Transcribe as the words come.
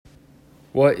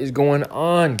What is going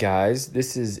on, guys?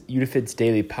 This is UDFIT's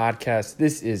Daily Podcast.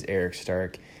 This is Eric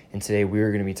Stark, and today we're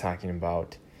going to be talking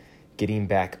about getting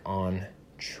back on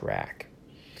track.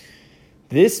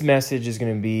 This message is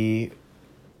going to be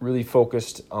really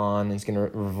focused on, it's going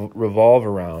to revolve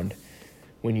around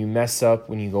when you mess up,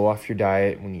 when you go off your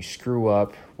diet, when you screw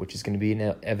up, which is going to be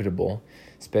inevitable,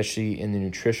 especially in the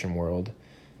nutrition world.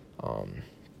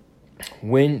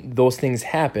 When those things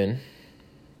happen,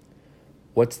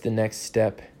 what's the next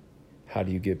step? How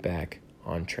do you get back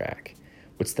on track?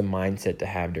 What's the mindset to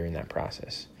have during that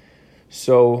process?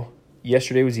 So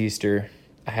yesterday was Easter.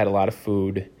 I had a lot of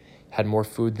food, had more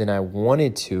food than I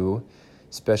wanted to,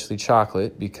 especially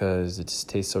chocolate because it just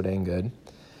tastes so dang good.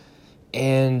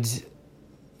 And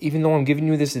even though I'm giving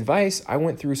you this advice, I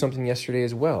went through something yesterday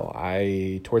as well.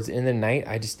 Towards the end of the night,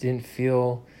 I just didn't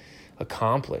feel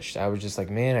accomplished. I was just like,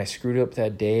 man, I screwed up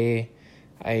that day.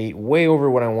 I ate way over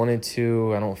what I wanted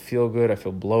to. I don't feel good. I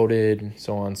feel bloated,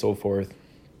 so on and so forth.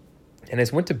 And I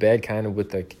just went to bed kind of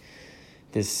with like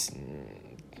this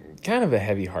kind of a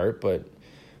heavy heart, but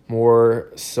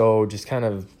more so just kind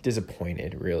of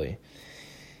disappointed, really.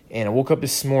 And I woke up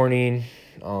this morning,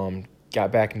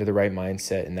 got back into the right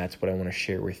mindset, and that's what I want to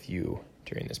share with you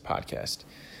during this podcast.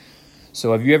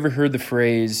 So have you ever heard the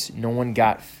phrase, no one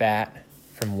got fat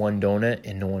from one donut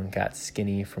and no one got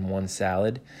skinny from one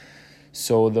salad?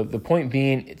 So the point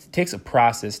being, it takes a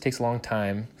process, it takes a long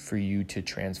time for you to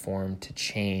transform, to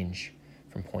change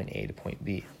from point A to point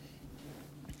B.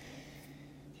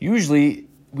 Usually,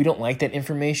 we don't like that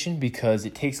information because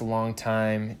it takes a long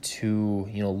time to,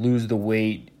 lose the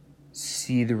weight,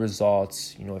 see the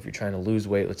results. If you're trying to lose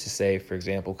weight, let's just say, for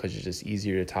example, because it's just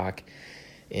easier to talk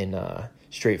in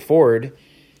straightforward.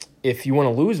 If you want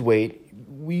to lose weight,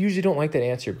 we usually don't like that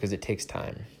answer because it takes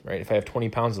time, right? If I have 20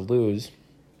 pounds to lose,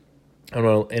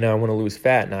 and I want to lose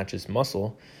fat, not just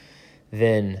muscle,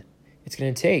 then it's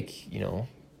going to take,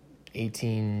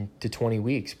 18 to 20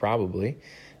 weeks probably,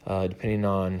 depending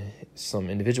on some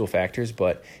individual factors,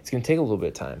 but it's going to take a little bit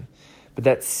of time. But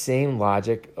that same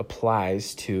logic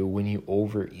applies to when you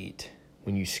overeat,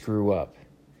 when you screw up.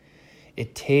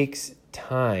 It takes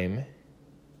time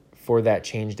for that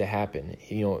change to happen.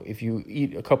 If you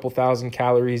eat a couple thousand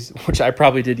calories, which I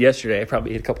probably did yesterday, I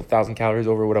probably ate a couple thousand calories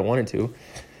over what I wanted to.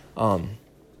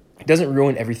 It doesn't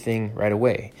ruin everything right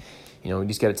away. You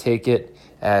just got to take it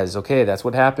as, okay, that's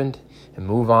what happened, and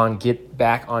move on, get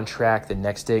back on track the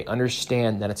next day.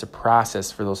 Understand that it's a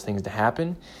process for those things to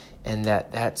happen, and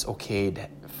that's okay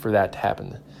for that to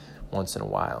happen once in a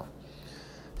while.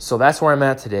 So that's where I'm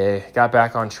at today. Got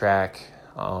back on track.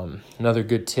 Another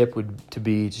good tip would to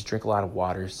be just drink a lot of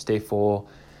water, stay full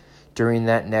during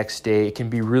that next day. It can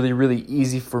be really, really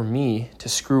easy for me to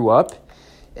screw up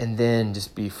and then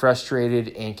just be frustrated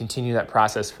and continue that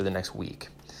process for the next week.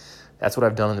 That's what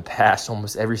I've done in the past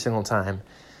almost every single time.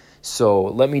 So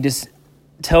let me just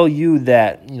tell you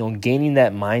that, gaining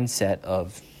that mindset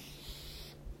of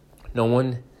no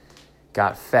one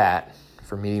got fat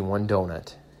from eating one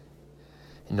donut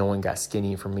and no one got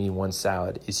skinny from eating one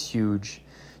salad is huge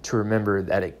to remember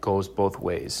that it goes both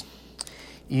ways.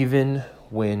 Even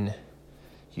when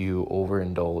you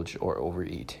overindulge or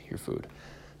overeat your food.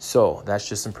 So that's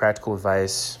just some practical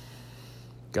advice.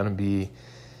 Going to be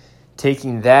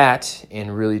taking that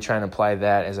and really trying to apply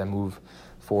that as I move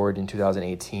forward in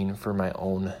 2018 for my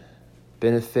own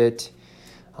benefit,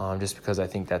 just because I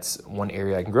think that's one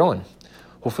area I can grow in.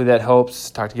 Hopefully that helps.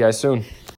 Talk to you guys soon.